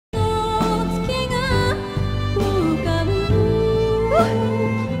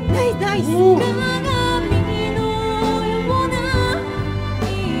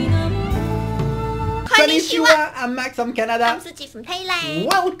Konnichiwa, I'm Max from Canada. I'm Sujy from Thailand.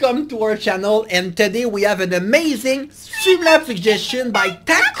 Welcome to our channel, and today we have an amazing Streamlabs suggestion by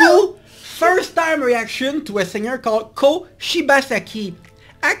Taku. First time reaction to a singer called Shibasaki.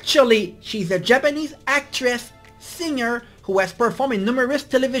 Actually, she's a Japanese actress, singer who has performed in numerous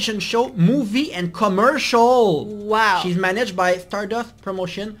television shows, movie and commercial. Wow. She's managed by Stardust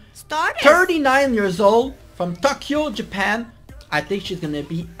Promotion. Stardust? 39 years old, from Tokyo, Japan. I think she's gonna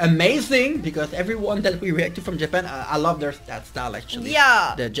be amazing because everyone that we react to from Japan, I love that style actually.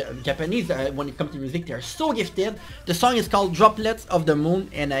 Yeah. The Japanese, when it comes to music, they are so gifted. The song is called Droplets of the Moon,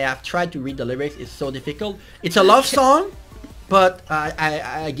 and I have tried to read the lyrics. It's so difficult. It's a love song, but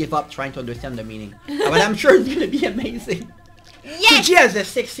I give up trying to understand the meaning. But I'm sure it's gonna be amazing. Yes. Sujy has a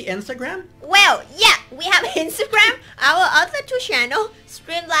sexy Instagram. Well, yeah, we have Instagram, our other two channel,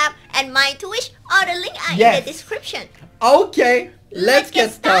 Streamlabs, and my Twitch. All the links are in the description. Okay, let's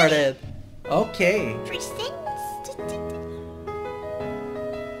get started. Okay.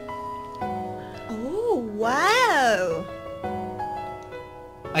 Oh, wow.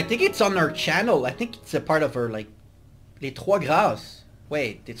 I think it's on her channel. I think it's a part of her, like, Les Trois Grâces.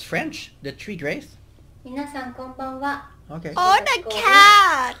 Wait, it's French? The Three Graces? 皆さんこんばんは。 Okay. Oh, the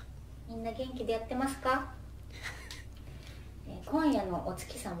cat. みんな元気でやってますか？今夜のお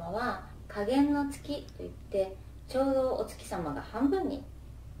月様は下弦の月といってちょうどお月様が半分に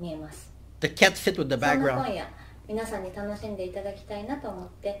見えます。 The cat fit with the そんな background. 今夜皆さんに楽しんでいただきたいなと思っ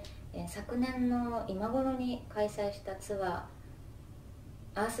て、昨年の今頃に開催したツア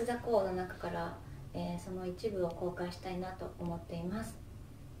ーアース・ザ・コーの中から、その一部を公開したいなと思っています。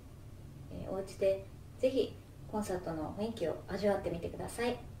お家でぜひコンサートの雰囲気を味わってみてくださ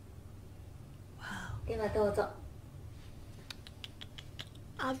い。ではどうぞ。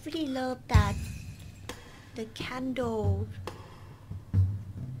 I really love that. The candle.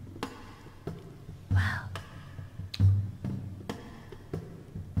 Wow.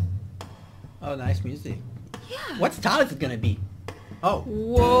 Oh, nice music. Yeah. What style is it gonna be? Oh.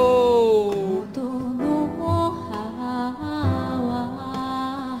 Whoa.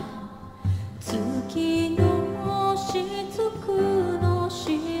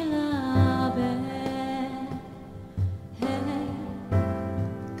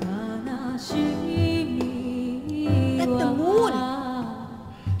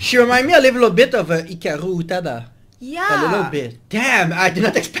 She reminds me a little bit of Hikaru Utada. Yeah. A little bit. Damn, I did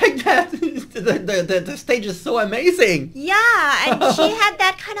not expect that. the stage is so amazing. Yeah, and she had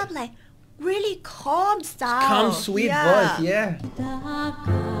that kind of like really calm style. Calm, sweet voice, yeah.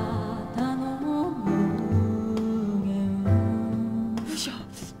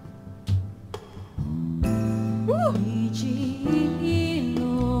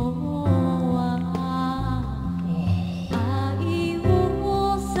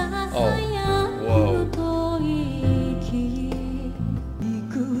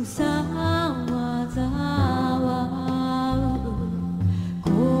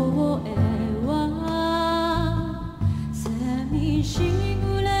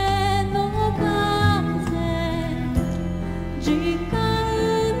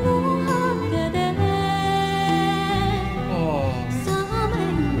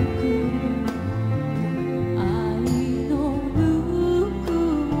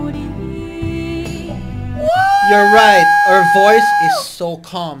 You're right, her voice is so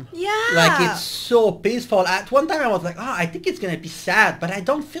calm. Yeah. Like, it's so peaceful. At one time I was like, oh, I think it's gonna be sad, but I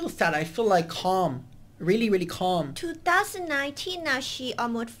don't feel sad. I feel like calm. Really, really calm. 2019, now she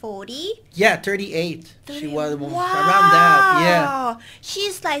almost 40. Yeah, 38. She was wow. around that, yeah.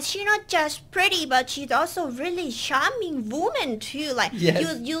 She's not just pretty, but she's also really charming woman too. Like,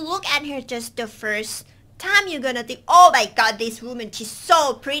 yes. you look at her just the first time, you're gonna think, oh my god, this woman, she's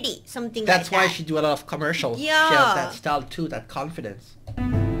so pretty. Something That's like that. why she do a lot of commercials. Yeah. She has that style too, that confidence.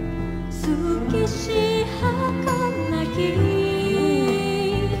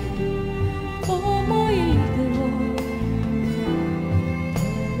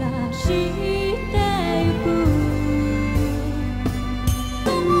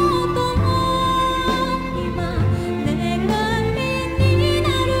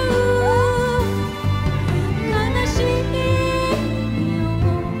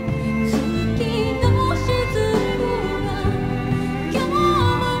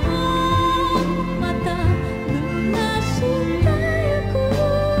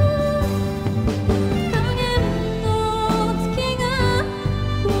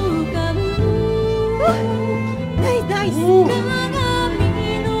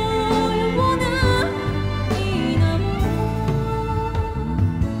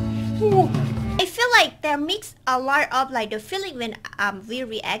 mix a lot of like the feeling when we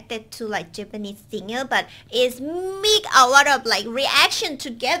reacted to like Japanese singer, but it's mix a lot of like reaction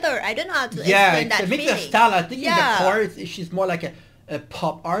together. I don't know how to explain that feeling. Yeah, it's a style. I think in the chorus she's more like a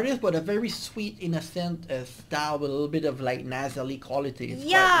pop artist, but a very sweet, innocent style with a little bit of like nasally quality. It's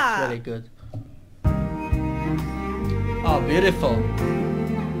really good. Oh, beautiful.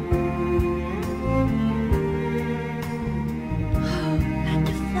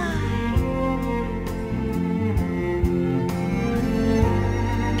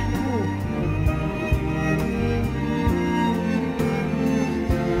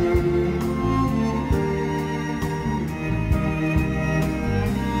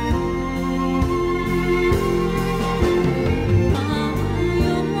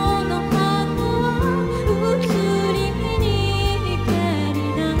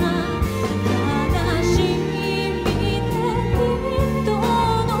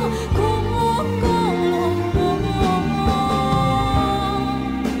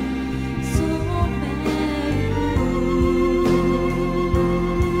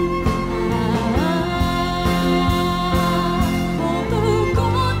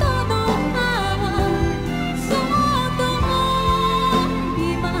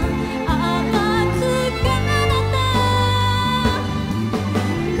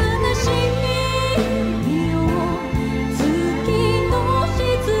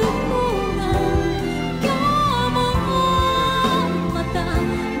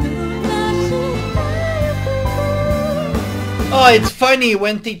 Oh, it's funny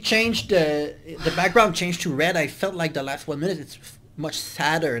when they changed the background changed to red. I felt like the last 1 minute it's much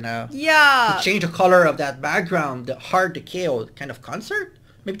sadder now. Yeah. To change the color of that background, the hard decay kind of concert.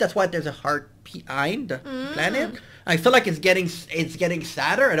 Maybe that's why there's a heart behind the planet. I feel like it's getting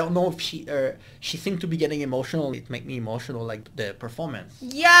sadder. I don't know if she seemed to be getting emotional. It made me emotional, like the performance.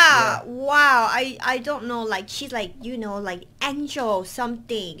 Yeah. Wow. I don't know. Like she's like, you know, like angel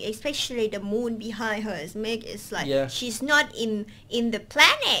something. Especially the moon behind her is it's like she's not in the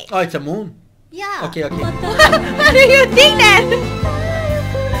planet. Oh, it's a moon. Yeah. Okay. How do you think that?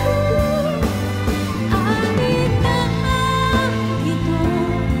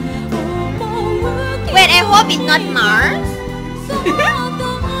 Wait, I hope it's not Mars.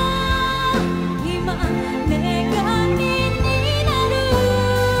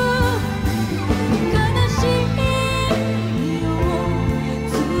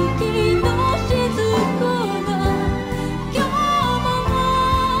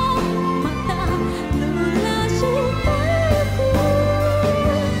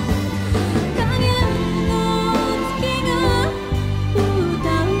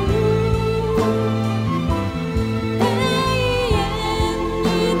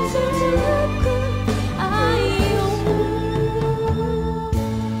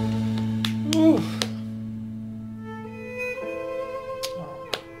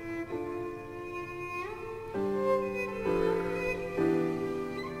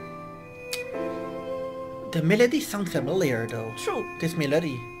 The melody sounds familiar though. True. This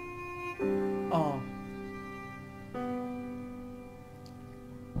melody. Oh.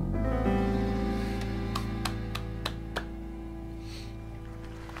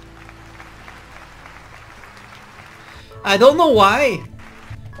 I don't know why.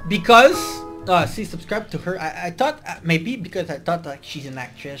 Because see, subscribe to her. I thought maybe because I thought like she's an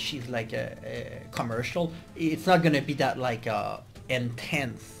actress, she's like a commercial. It's not gonna be that like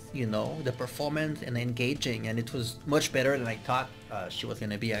intense. You know, the performance and engaging, and it was much better than I thought she was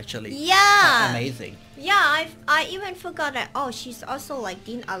gonna be actually. Yeah. Amazing. Yeah, I even forgot that. Oh, she's also like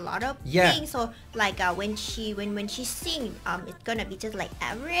doing a lot of things. So like when she sing, it's gonna be just like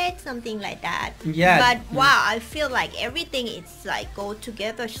average, something like that. Yeah. But wow, I feel like everything is like go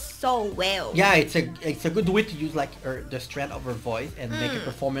together so well. Yeah, it's a good way to use like the strength of her voice and make a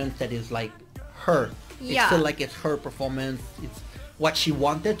performance that is like her. Yeah. It's still like it's her performance. It's what she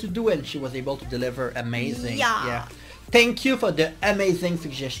wanted to do, and she was able to deliver amazing. Yeah. Thank you for the amazing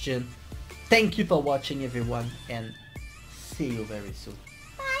suggestion. Thank you for watching, everyone, and see you very soon.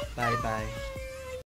 Bye. Bye.